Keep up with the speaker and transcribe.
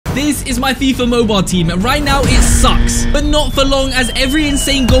This is my FIFA Mobile team, and right now it sucks. But not for long, as every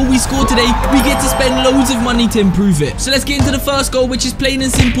insane goal we score today, we get to spend loads of money to improve it. So let's get into the first goal, which is plain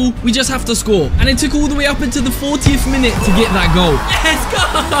and simple. We just have to score. And it took all the way up until the 40th minute to get that goal.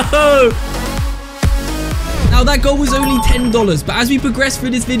 Let's go! Now that goal was only $10, but as we progress through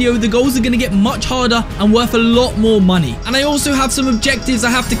this video, the goals are going to get much harder and worth a lot more money. And I also have some objectives I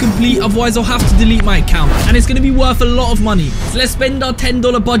have to complete, otherwise I'll have to delete my account. And it's going to be worth a lot of money. So let's spend our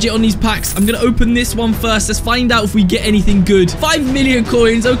 $10 budget on these packs. I'm going to open this one first. Let's find out if we get anything good. 5 million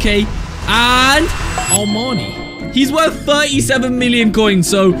coins, okay. And Armani. He's worth 37 million coins,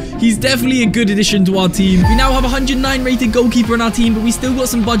 so he's definitely a good addition to our team. We now have a 109 rated goalkeeper in our team, but we still got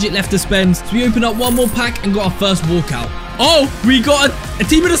some budget left to spend. So we open up one more pack and got our first walkout. Oh, we got a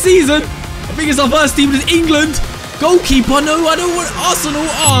team of the season. I think it's our first team. It's England. Goalkeeper, no, I don't want Arsenal.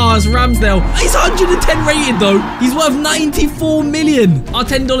 Ah, it's Ramsdale. He's 110 rated though. He's worth 94 million. Our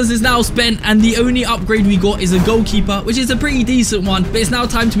 $10 is now spent, and the only upgrade we got is a goalkeeper, which is a pretty decent one. But it's now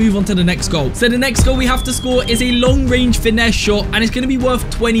time to move on to the next goal. So the next goal we have to score is a long-range finesse shot, and it's going to be worth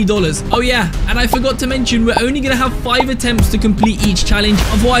 $20. Oh yeah, and I forgot to mention, we're only going to have 5 attempts to complete each challenge.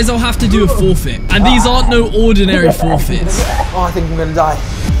 Otherwise, I'll have to do a forfeit. And these aren't no ordinary forfeits. Oh, I think I'm going to die.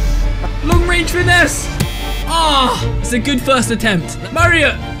 Long-range finesse. Ah, it's a good first attempt.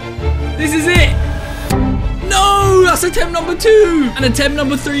 Marriott, this is it. No, that's attempt number 2. And attempt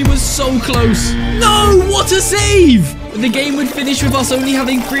number 3 was so close. No, what a save. The game would finish with us only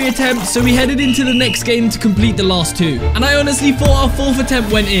having 3 attempts, so we headed into the next game to complete the last 2. And I honestly thought our 4th attempt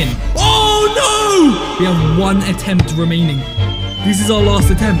went in. Oh, no. We have 1 attempt remaining. This is our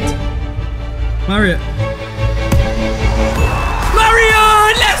last attempt. Marriott.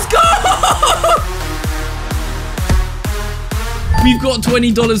 Marriott, let's go. We've got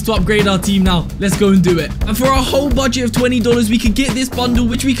 $20 to upgrade our team now. Let's go and do it. And for our whole budget of $20, we could get this bundle,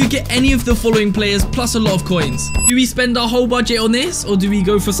 which we could get any of the following players, plus a lot of coins. Do we spend our whole budget on this, or do we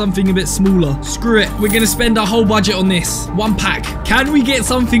go for something a bit smaller? Screw it. We're going to spend our whole budget on this. 1 pack. Can we get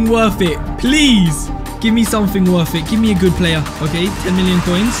something worth it? Please. Give me something worth it. Give me a good player. Okay, 10 million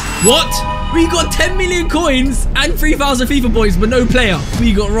coins. What? We got 10 million coins and 3,000 FIFA points, but no player.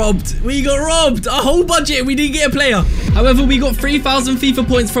 We got robbed. We got robbed. Our whole budget, we didn't get a player. However, we got 3,000 FIFA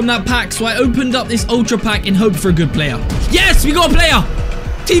points from that pack, so I opened up this ultra pack in hope for a good player. Yes, we got a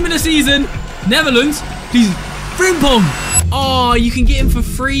player. Team of the season, Netherlands. Please, Frimpong. Oh, you can get him for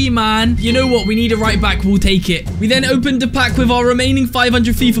free, man. You know what? We need a right back. We'll take it. We then opened the pack with our remaining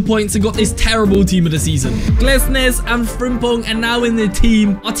 500 FIFA points and got this terrible team of the season. Glesnes and Frimpong are now in the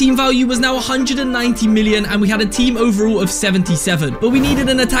team. Our team value was now 190 million, and we had a team overall of 77. But we needed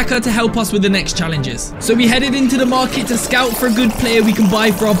an attacker to help us with the next challenges. So we headed into the market to scout for a good player we can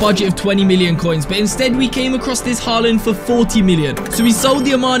buy for our budget of 20 million coins. But instead, we came across this Haaland for 40 million. So we sold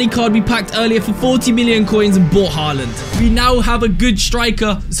the Armani card we packed earlier for 40 million coins and bought Haaland. We now have a good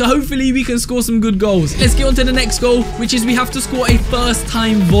striker, so hopefully we can score some good goals. Let's get on to the next goal, which is we have to score a first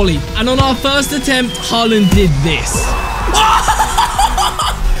time volley. And on our first attempt, Haaland did this.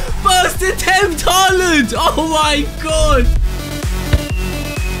 First attempt, Haaland! Oh my god!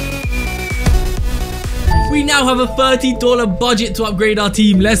 We now have a $30 budget to upgrade our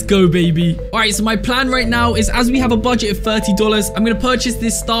team. Let's go, baby. All right, so my plan right now is, as we have a budget of $30, I'm going to purchase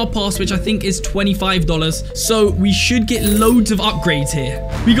this star pass, which I think is $25. So we should get loads of upgrades here.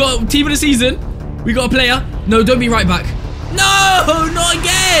 We got team of the season. We got a player. No, don't be right back. No, not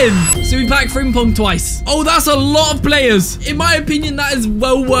again. So we packed Frimpong twice. Oh, that's a lot of players. In my opinion, that is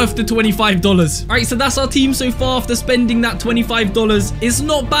well worth the $25. All right, so that's our team so far after spending that $25. It's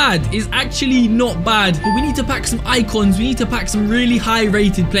not bad. It's actually not bad. But we need to pack some icons. We need to pack some really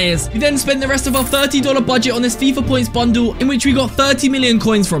high-rated players. We then spent the rest of our $30 budget on this FIFA points bundle, in which we got 30 million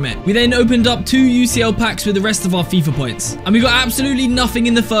coins from it. We then opened up 2 UCL packs with the rest of our FIFA points. And we got absolutely nothing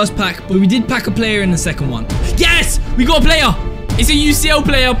in the first pack, but we did pack a player in the second one. Yes, we got a player. It's a UCL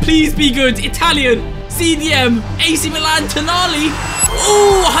player. Please be good. Italian. CDM. AC Milan. Tonali.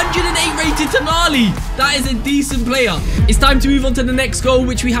 Oh, 108 rated Tonali. That is a decent player. It's time to move on to the next goal,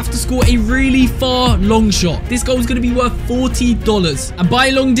 which we have to score a really far long shot. This goal is going to be worth $40. And by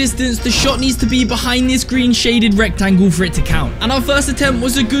long distance, the shot needs to be behind this green shaded rectangle for it to count. And our first attempt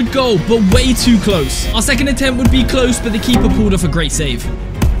was a good goal, but way too close. Our second attempt would be close, but the keeper pulled off a great save.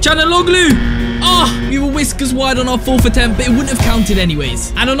 Chanaloglu. Ah, we were whiskers wide on our 4th attempt, but it wouldn't have counted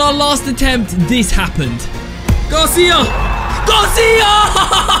anyways. And on our last attempt, this happened. Garcia! Garcia!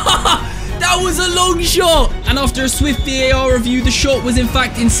 That was a long shot. And after a swift VAR review, the shot was in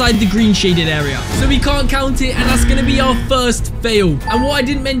fact inside the green shaded area. So we can't count it, and that's going to be our first fail. And what I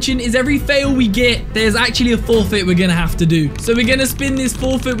didn't mention is every fail we get, there's actually a forfeit we're going to have to do. So we're going to spin this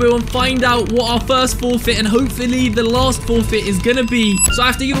forfeit wheel and find out what our first forfeit and hopefully the last forfeit is going to be. So I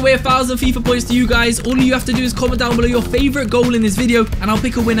have to give away 1,000 FIFA points to you guys. All you have to do is comment down below your favorite goal in this video and I'll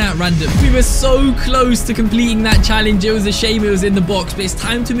pick a winner at random. We were so close to completing that challenge. It was a shame it was in the box, but it's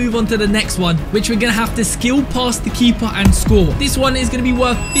time to move on to the next one, which we're going to have to skill past the keeper and score. This one is going to be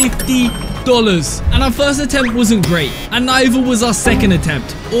worth $50. And our first attempt wasn't great, and neither was our second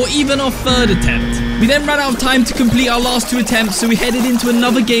attempt, or even our third attempt. We then ran out of time to complete our last 2 attempts, so we headed into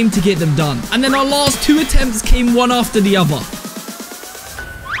another game to get them done. And then our last 2 attempts came one after the other.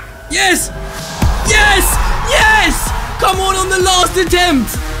 Yes! Yes! Yes! Come on the last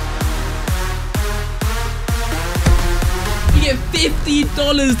attempt! We get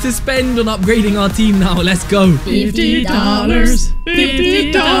 $50 to spend on upgrading our team now. Let's go. $50.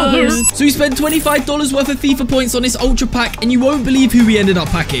 $50. So we spent $25 worth of FIFA points on this ultra pack, and you won't believe who we ended up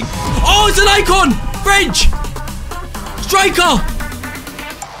packing. Oh, it's an icon! French! Striker!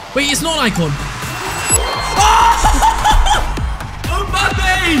 Wait, it's not an icon. Oh!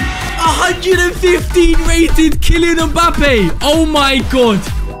 Mbappe! 115 rated Kylian Mbappe. Oh my god.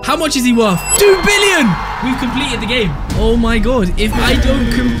 How much is he worth? 2 billion! We've completed the game. Oh my god. If I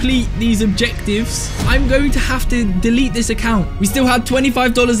don't complete these objectives, I'm going to have to delete this account. We still had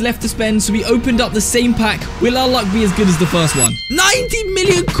 $25 left to spend, so we opened up the same pack. Will our luck be as good as the first one? 90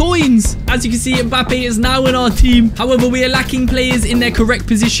 million coins! As you can see, Mbappe is now in our team. However, we are lacking players in their correct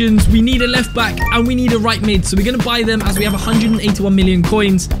positions. We need a left back and we need a right mid. So we're going to buy them as we have 181 million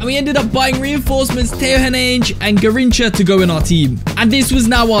coins. And we ended up buying reinforcements, Theo Hernandez and Garincha to go in our team. And this was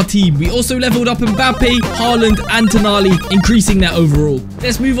now our team. We also leveled up Mbappe, Haaland and Tonali, increasing their overall.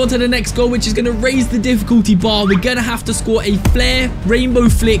 Let's move on to the next goal, which is going to raise the difficulty bar. We're going to have to score a flare rainbow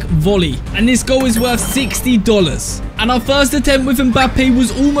flick volley. And this goal is worth $60. And our first attempt with Mbappe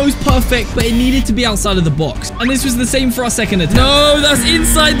was almost perfect, but it needed to be outside of the box. And this was the same for our second attempt. No, that's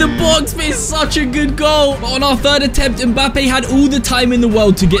inside the box, but it's such a good goal. But on our third attempt, Mbappe had all the time in the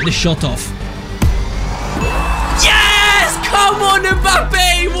world to get the shot off. Yes! Come on,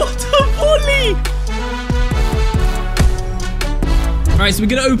 Mbappe! What a volley! Alright, so we're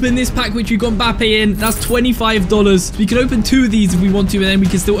going to open this pack, which we've got Mbappe in. That's $25. We can open 2 of these if we want to, and then we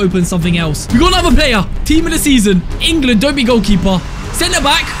can still open something else. We got another player. Team of the season. England, don't be goalkeeper. Centre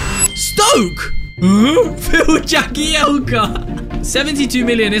back. Stoke. Phil Jagielka. 72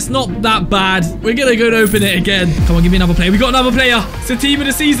 million. It's not that bad. We're going to go and open it again. Come on, give me another player. We got another player. It's the team of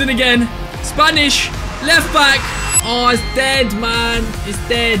the season again. Spanish. Left back. Oh, it's dead, man. It's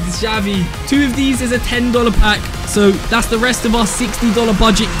dead. It's Xavi. 2 of these is a $10 pack. So that's the rest of our $60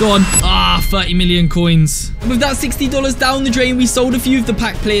 budget gone. 30 million coins. And with that $60 down the drain, we sold a few of the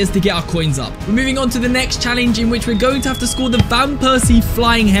pack players to get our coins up. We're moving on to the next challenge, in which we're going to have to score the Van Persie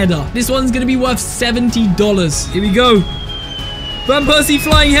flying header. This one's going to be worth $70. Here we go. Van Persie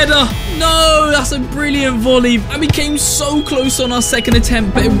flying header. No, that's a brilliant volley. And we came so close on our second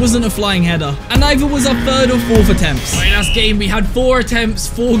attempt, but it wasn't a flying header. And neither was our third or fourth attempts. All right, last game, we had 4 attempts,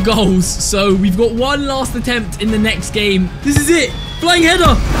 4 goals. So we've got 1 last attempt in the next game. This is it. Flying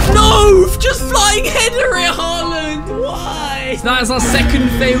header. No, just flying header at Haaland. Why? So that is our second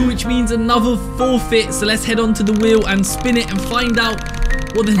fail, which means another forfeit. So let's head on to the wheel and spin it and find out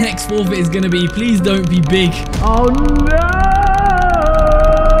what the next forfeit is going to be. Please don't be big. Oh, no.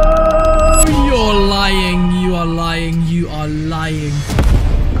 You're lying. You are lying. You are lying.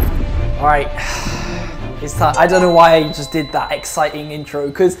 Alright. It's time. I don't know why I just did that exciting intro,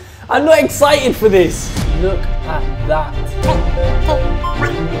 because I'm not excited for this. Look at that.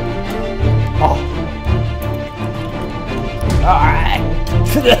 Oh. Alright.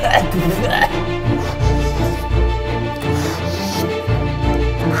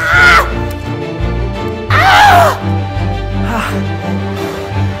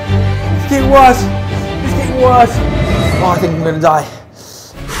 It's getting worse. It's getting worse. Oh, I think I'm gonna die.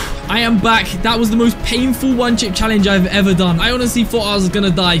 I am back. That was the most painful one-chip challenge I've ever done. I honestly thought I was gonna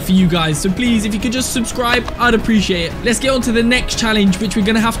die for you guys. So please, if you could just subscribe, I'd appreciate it. Let's get on to the next challenge, which we're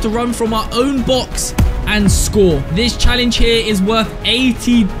gonna have to run from our own box and score. This challenge here is worth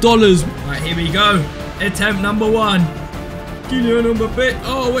 $80. All right, here we go. Attempt number 1. Kylian Mbappe.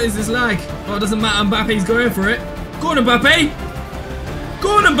 Oh, what is this lag? Oh, it doesn't matter. Mbappe's going for it. Go on, Mbappe.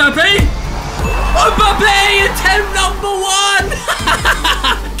 Go on, Mbappe. Mbappe, attempt number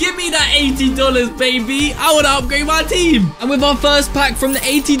 1. Give me that $80, baby. I want to upgrade my team. And with our first pack from the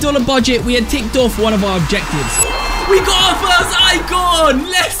 $80 budget, we had ticked off one of our objectives. We got our first icon.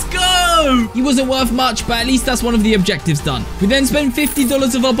 Let's go. He wasn't worth much, but at least that's one of the objectives done. We then spent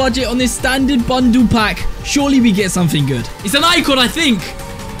 $50 of our budget on this standard bundle pack. Surely we get something good. It's an icon, I think.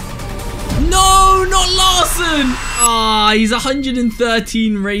 No, not Larson. Ah, he's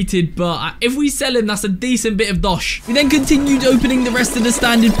 113 rated, but if we sell him, that's a decent bit of dosh. We then continued opening the rest of the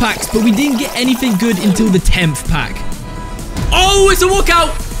standard packs, but we didn't get anything good until the 10th pack. Oh, it's a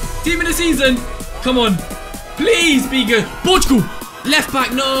walkout. Team of the season. Come on. Please be good. Portugal. Left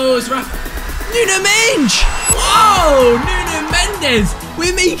back. No, it's Rafa. Nuno Mendes. Whoa, Nuno Mendes.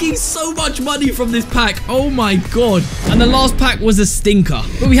 We're making so much money from this pack. Oh my god. And the last pack was a stinker.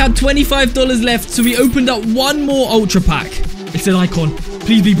 But we had $25 left, so we opened up one more ultra pack. It's an icon.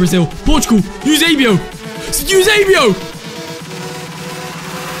 Please be Brazil. Portugal. Eusebio. Eusebio.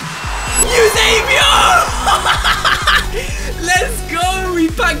 Eusebio. Let's go. We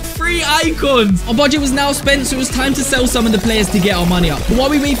packed 3 icons. Our budget was now spent, so it was time to sell some of the players to get our money up. But while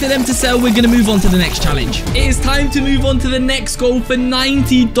we wait for them to sell, we're going to move on to the next challenge. It is time to move on to the next goal for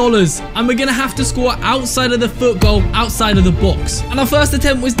 $90. And we're going to have to score outside of the foot goal, outside of the box. And our first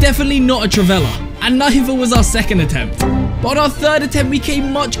attempt was definitely not a Travella. And neither was our second attempt. But on our third attempt, we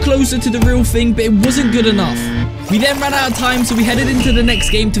came much closer to the real thing, but it wasn't good enough. We then ran out of time, so we headed into the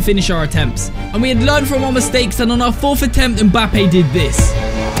next game to finish our attempts. And we had learned from our mistakes, and on our 4th attempt, Mbappe did this.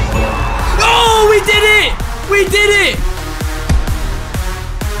 Oh, we did it! We did it!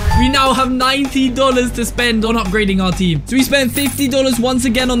 We now have $90 to spend on upgrading our team. So we spent $50 once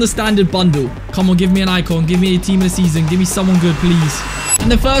again on the standard bundle. Come on, give me an icon. Give me a team of the season. Give me someone good, please.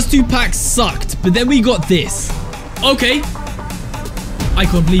 And the first 2 packs sucked, but then we got this. Okay.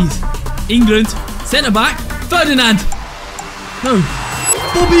 Icon, please. England. Centre back. Ferdinand. No.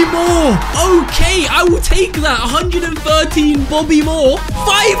 Bobby Moore. Okay, I will take that. 113 Bobby Moore.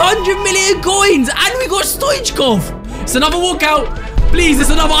 500 million coins. And we got Stoichkov. It's another walkout. Please, it's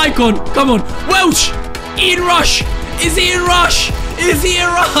another icon. Come on. Welsh. Ian Rush. Is he in Rush? Is he in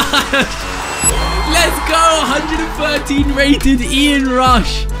Rush? Let's go. 113 rated Ian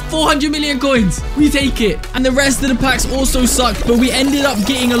Rush. 400 million coins. We take it. And the rest of the packs also sucked, but we ended up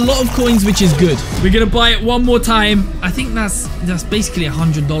getting a lot of coins, which is good. We're going to buy it one more time. I think that's basically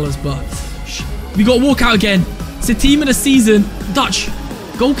 $100, but we got walkout again. It's a team of the season. Dutch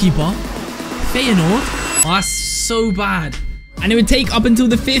goalkeeper. Feyenoord. Oh, that's so bad. And it would take up until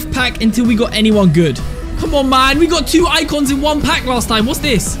the 5th pack until we got anyone good. Come on, man. We got 2 icons in 1 pack last time. What's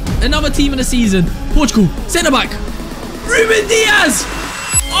this? Another team of the season. Portugal. Centre back. Ruben Diaz.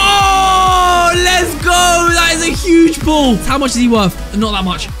 Oh, let's go. That is a huge pull. How much is he worth? Not that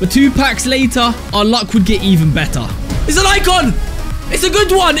much. But 2 packs later, our luck would get even better. It's an icon. It's a good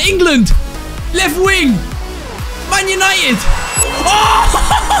one. England. Left wing. Man United. Oh,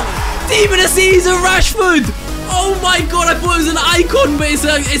 team of the season, Rashford. Oh my god, I thought it was an icon, but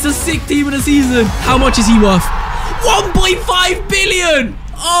it's a sick team of the season. How much is he worth? 1.5 billion.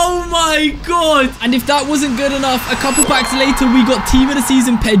 Oh my god. And if that wasn't good enough, a couple packs later, we got team of the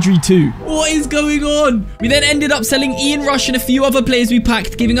season Pedri too. What is going on? We then ended up selling Ian Rush and a few other players we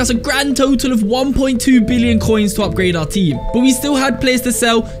packed, giving us a grand total of 1.2 billion coins to upgrade our team. But we still had players to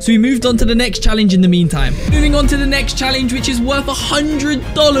sell, so we moved on to the next challenge in the meantime. Moving on to the next challenge, which is worth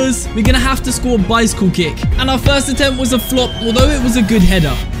 $100, we're gonna have to score a bicycle kick. And our first attempt was a flop, although it was a good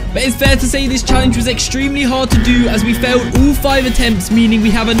header. But it's fair to say this challenge was extremely hard to do as we failed all 5 attempts, meaning we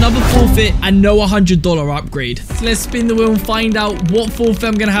have another forfeit and no $100 upgrade. So let's spin the wheel and find out what forfeit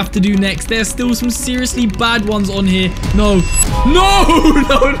I'm going to have to do next. There's still some seriously bad ones on here. No. No!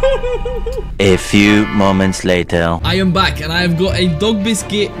 No, no! A few moments later. I am back and I have got a dog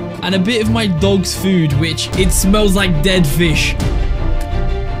biscuit and a bit of my dog's food, which it smells like dead fish.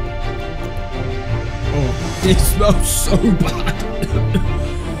 Oh, it smells so bad.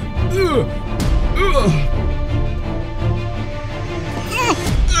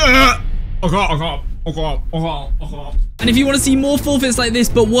 And if you want to see more forfeits like this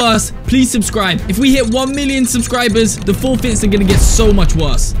but worse, please subscribe. If we hit 1 million subscribers, the forfeits are going to get so much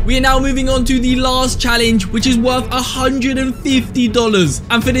worse. We are now moving on to the last challenge, which is worth $150.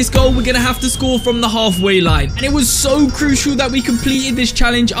 And for this goal, we're going to have to score from the halfway line. And it was so crucial that we completed this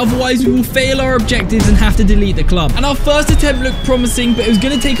challenge, otherwise we will fail our objectives and have to delete the club. And our first attempt looked promising, but it was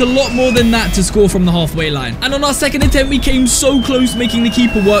going to take a lot more than that to score from the halfway line. And on our second attempt, we came so close, making the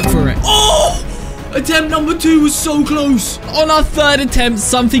keeper work for it. Oh! Attempt number 2 was so close. On our third attempt,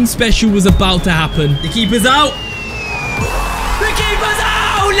 something special was about to happen. The keeper's out. The keeper's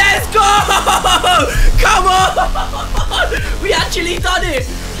out. Let's go. Come on. We actually done it.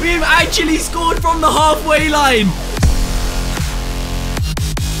 We've actually scored from the halfway line.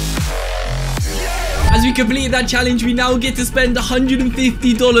 As we completed that challenge, we now get to spend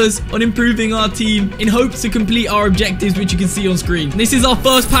 $150 on improving our team in hopes to complete our objectives, which you can see on screen. This is our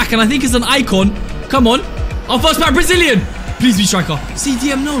first pack, and I think it's an icon. Come on. Our first pack, Brazilian. Please be striker.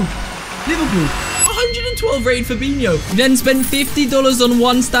 CDM, no. Liverpool. 112 rated Fabinho. We then spent $50 on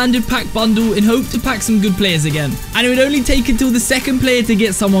one standard pack bundle in hope to pack some good players again. And it would only take until the second player to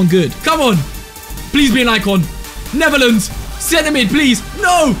get someone good. Come on. Please be an icon. Netherlands. Centre mid, please.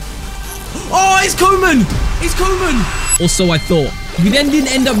 No. Oh, it's Koeman. It's Koeman. Or so I thought. We then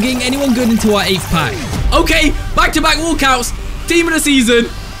didn't end up getting anyone good until our 8th pack. Okay, back-to-back walkouts. Team of the season.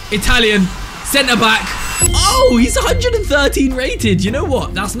 Italian. Centre back. Oh, he's 113 rated. You know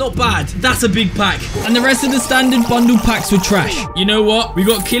what? That's not bad. That's a big pack. And the rest of the standard bundle packs were trash. You know what? We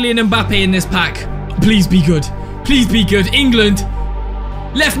got Kylian Mbappe in this pack. Please be good. Please be good. England.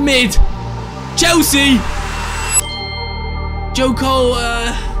 Left mid. Chelsea. Joe Cole,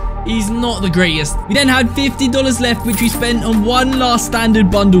 he's not the greatest. We then had $50 left, which we spent on one last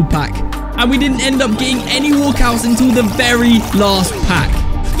standard bundle pack. And we didn't end up getting any walkouts until the very last pack.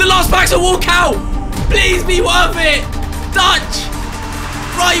 The last pack's a walkout! Please be worth it! Dutch!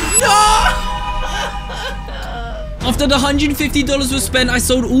 Right, no! After the $150 was spent, I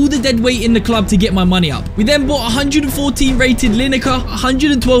sold all the dead weight in the club to get my money up. We then bought 114 rated Lineker,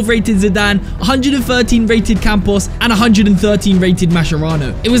 112 rated Zidane, 113 rated Campos, and 113 rated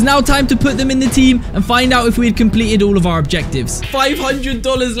Mascherano. It was now time to put them in the team and find out if we had completed all of our objectives.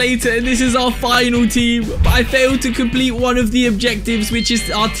 $500 later, and this is our final team. But I failed to complete one of the objectives, which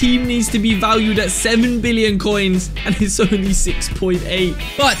is our team needs to be valued at 7 billion coins, and it's only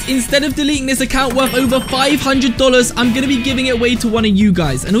 6.8. But instead of deleting this account worth over $500, I'm going to be giving it away to one of you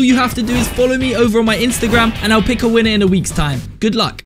guys. And all you have to do is follow me over on my Instagram, and I'll pick a winner in a week's time. Good luck.